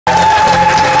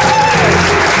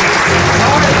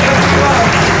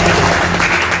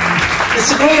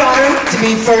It's a great honor to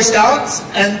be first out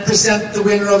and present the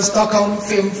winner of Stockholm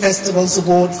Film Festival's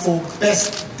award for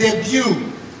Best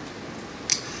Debut.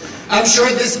 I'm sure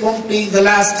this won't be the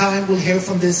last time we'll hear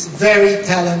from this very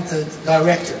talented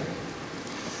director.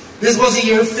 This was a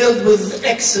year filled with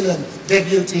excellent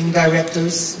debuting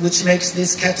directors, which makes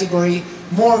this category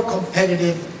more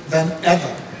competitive than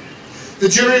ever. The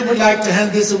jury would like to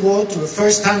hand this award to a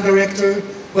first-time director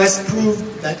who has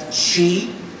proved that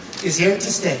she is here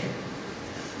to stay.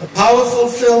 A powerful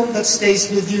film that stays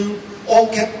with you, all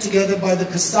kept together by the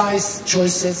precise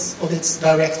choices of its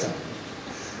director.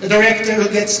 A director who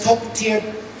gets top-tier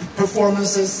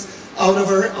performances out of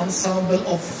her ensemble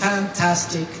of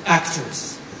fantastic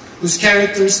actors, whose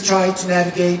characters try to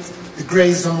navigate the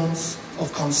grey zones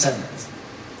of consent.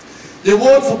 The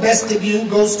award for Best Debut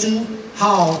goes to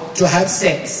How to Have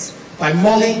Sex by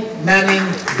Molly Manning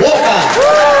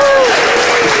Walker.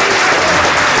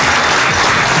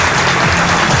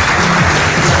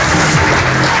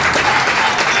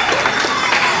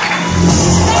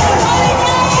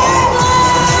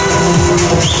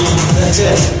 That's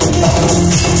it.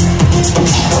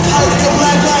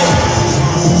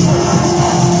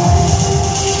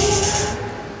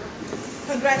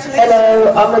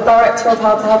 Hello, I'm the director of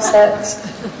How to Have Sex,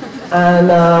 and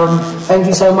thank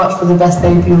you so much for the Best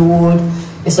Debut Award.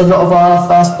 It's a lot of our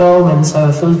first film, and so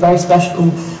it feels very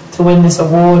special to win this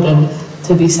award and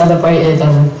to be celebrated,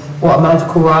 and what a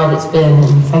magical ride it's been,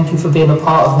 and thank you for being a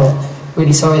part of it.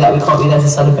 Really sorry that we can't be there to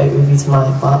celebrate with you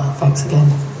tonight, but thanks again.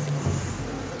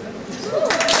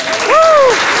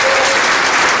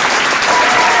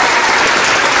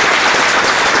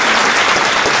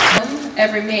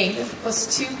 Ever made was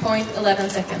 2.11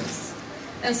 seconds.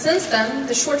 And since then,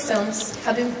 the short films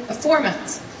have been a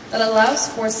format that allows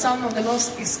for some of the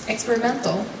most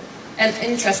experimental and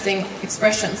interesting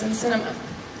expressions in cinema.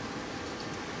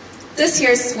 This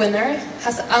year's winner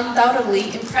has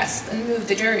undoubtedly impressed and moved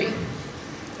the jury.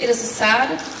 It is a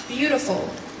sad, beautiful,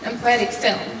 and poetic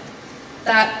film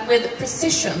that, with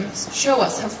precision, shows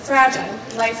us how fragile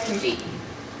life can be.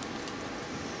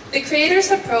 The creators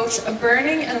approach a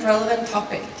burning and relevant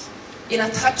topic in a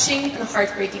touching and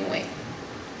heartbreaking way.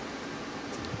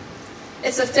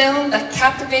 It's a film that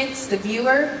captivates the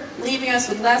viewer, leaving us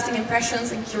with lasting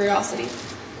impressions and curiosity.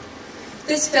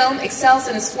 This film excels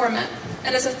in its format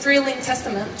and is a thrilling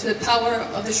testament to the power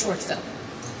of the short film.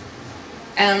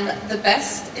 And the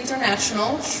Best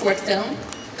International Short Film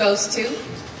goes to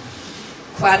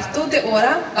Cuarto de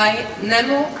Hora by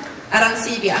Nemo,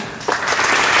 Arancibia.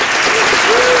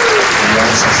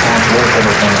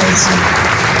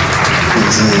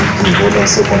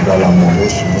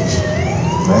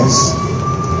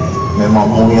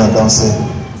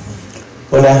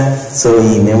 Hola,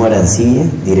 soy Nemo Arancibia,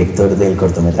 director del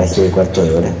cortometraje de Cuarto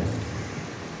de Hora.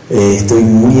 Estoy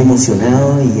muy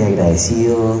emocionado y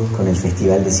agradecido con el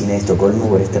Festival de Cine de Estocolmo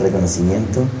por este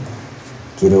reconocimiento.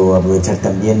 Quiero aprovechar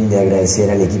también de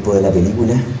agradecer al equipo de la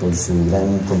película por su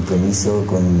gran compromiso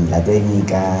con la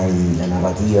técnica y la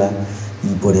narrativa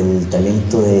y por el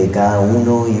talento de cada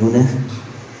uno y una.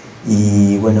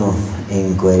 Y bueno,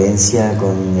 en coherencia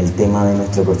con el tema de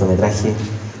nuestro cortometraje,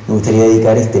 me gustaría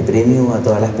dedicar este premio a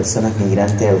todas las personas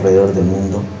migrantes alrededor del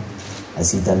mundo,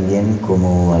 así también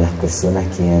como a las personas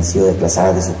que han sido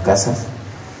desplazadas de sus casas.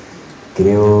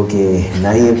 Creo que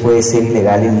nadie puede ser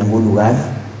ilegal en ningún lugar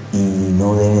y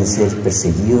no deben ser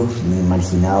perseguidos ni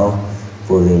marginados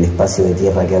por el espacio de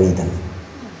tierra que habitan.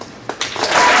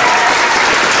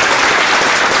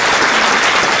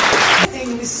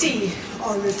 Everything we see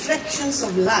are reflections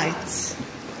of light,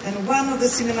 and one of the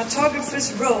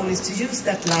cinematographer's role is to use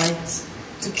that light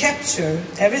to capture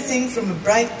everything from a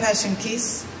bright passion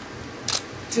kiss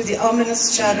to the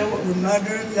ominous shadow of a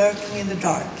murderer lurking in the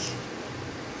dark.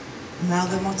 Now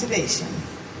the motivation.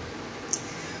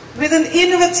 With an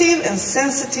innovative and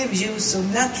sensitive use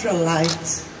of natural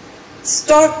light,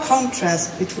 stark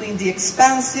contrast between the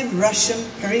expansive Russian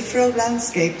peripheral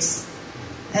landscapes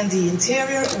and the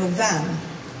interior of a van,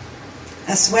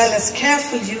 as well as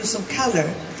careful use of color,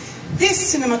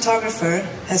 this cinematographer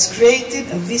has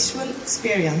created a visual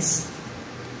experience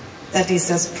that is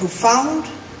as profound,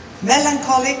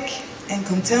 melancholic, and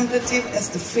contemplative as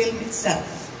the film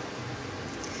itself.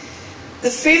 The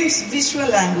film's visual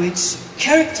language,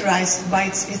 characterized by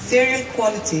its ethereal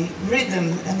quality,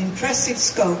 rhythm, and impressive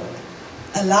scope,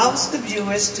 allows the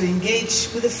viewers to engage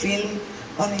with the film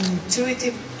on an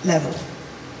intuitive level.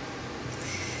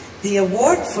 The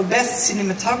award for Best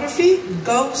Cinematography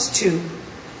goes to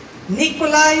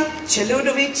Nikolai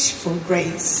Zheludovich for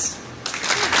Grace.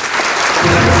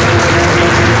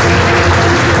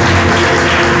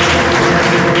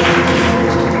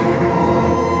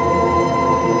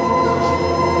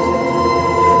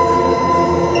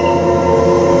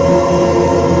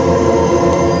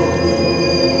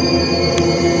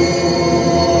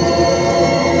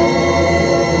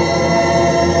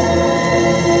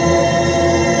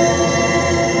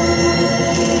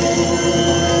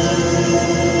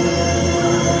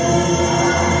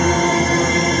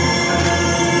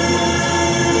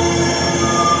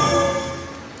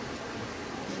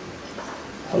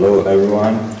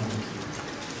 everyone.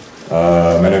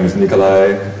 My name is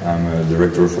Nikolai. I'm a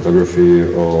director of photography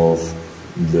of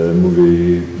the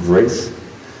movie Grace.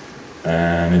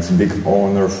 And it's a big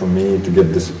honor for me to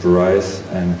get this prize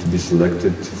and to be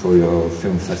selected for your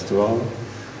film festival.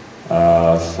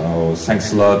 So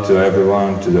thanks a lot to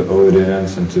everyone, to the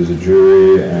audience and to the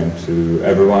jury and to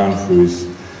everyone who is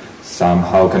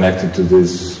somehow connected to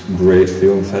this great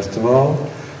film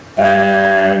festival.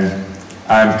 And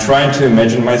I'm trying to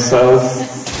imagine myself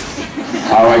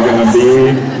how I'm gonna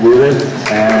be with it.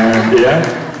 And yeah,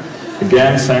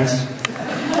 again, thanks.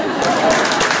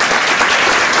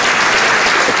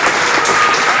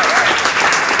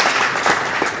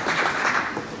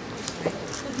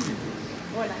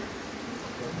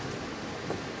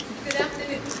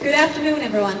 Good afternoon,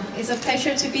 everyone. It's a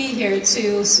pleasure to be here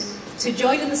to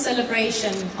join in the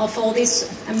celebration of all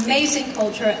this amazing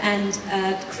culture and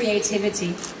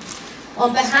creativity.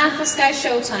 On behalf of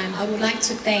SkyShowtime, I would like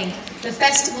to thank the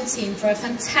festival team for a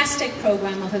fantastic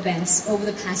program of events over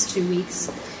the past 2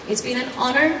 weeks. It's been an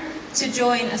honor to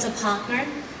join as a partner,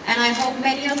 and I hope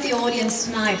many of the audience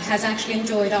tonight has actually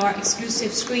enjoyed our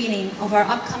exclusive screening of our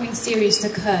upcoming series, The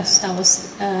Curse, that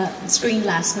was screened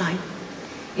last night.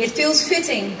 It feels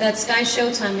fitting that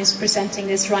SkyShowtime is presenting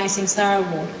this Rising Star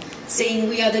Award, seeing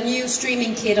we are the new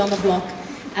streaming kid on the block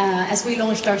as we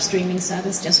launched our streaming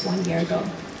service just 1 year ago.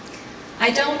 I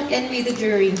don't envy the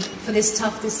jury for this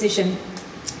tough decision,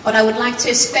 but I would like to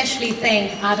especially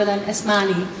thank Ardéhn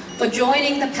Esmali for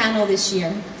joining the panel this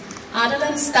year.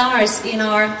 Ardéhn stars in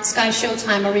our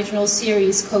SkyShowtime original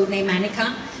series Codename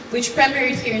Annika, which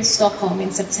premiered here in Stockholm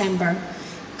in September.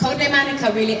 Codename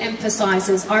Annika really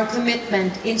emphasizes our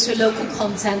commitment into local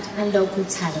content and local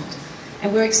talent.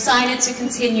 And we're excited to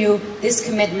continue this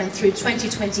commitment through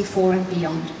 2024 and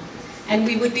beyond. And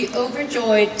we would be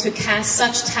overjoyed to cast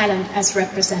such talent as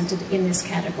represented in this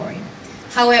category.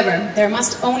 However, there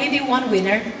must only be one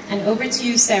winner, and over to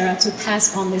you, Sarah, to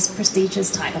pass on this prestigious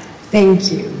title.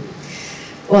 Thank you.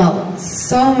 Well,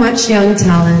 so much young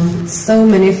talent, so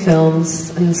many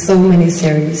films, and so many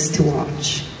series to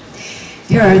watch.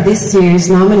 Here are this year's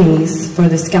nominees for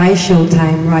the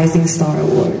SkyShowtime Rising Star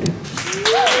Award.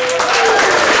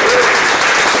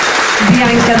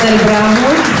 Bianca Del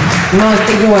Bravo,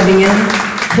 Malte Gårdingen,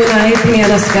 Hunay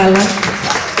Pineda Scala,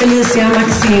 Felicia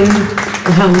Maxim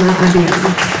och Hanna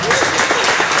Ardéhn.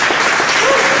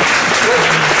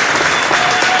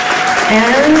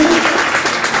 And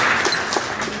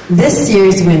this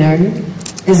year's winner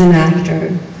is an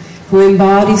actor who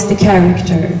embodies the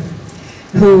character,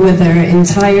 who with their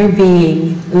entire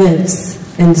being lives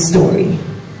in the story.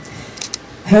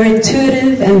 Her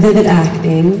intuitive and vivid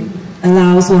acting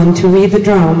allows one to read the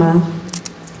drama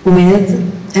with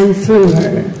and through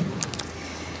her.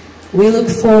 We look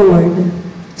forward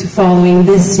to following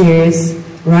this year's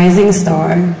Rising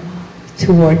Star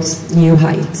towards new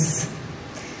heights.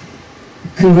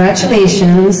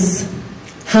 Congratulations,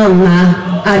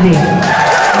 Hanna Ardéhn.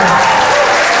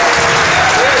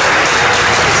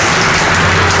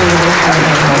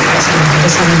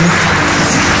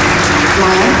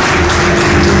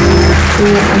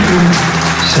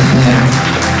 Sitting there,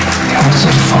 house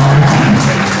of fun,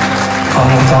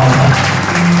 Colorado.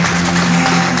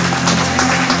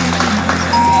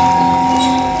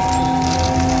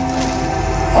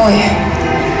 Oj.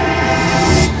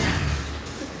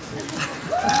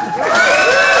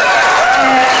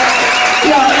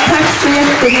 Tack så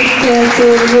jättemycket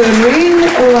till juryn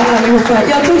och allihopa.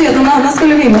 Jag trodde att någon annan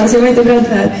skulle vinna, så jag var inte beredd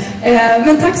här.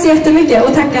 Men tack så jättemycket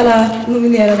och tack alla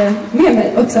nominerade med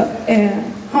mig också.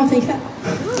 Ha en fin kväll.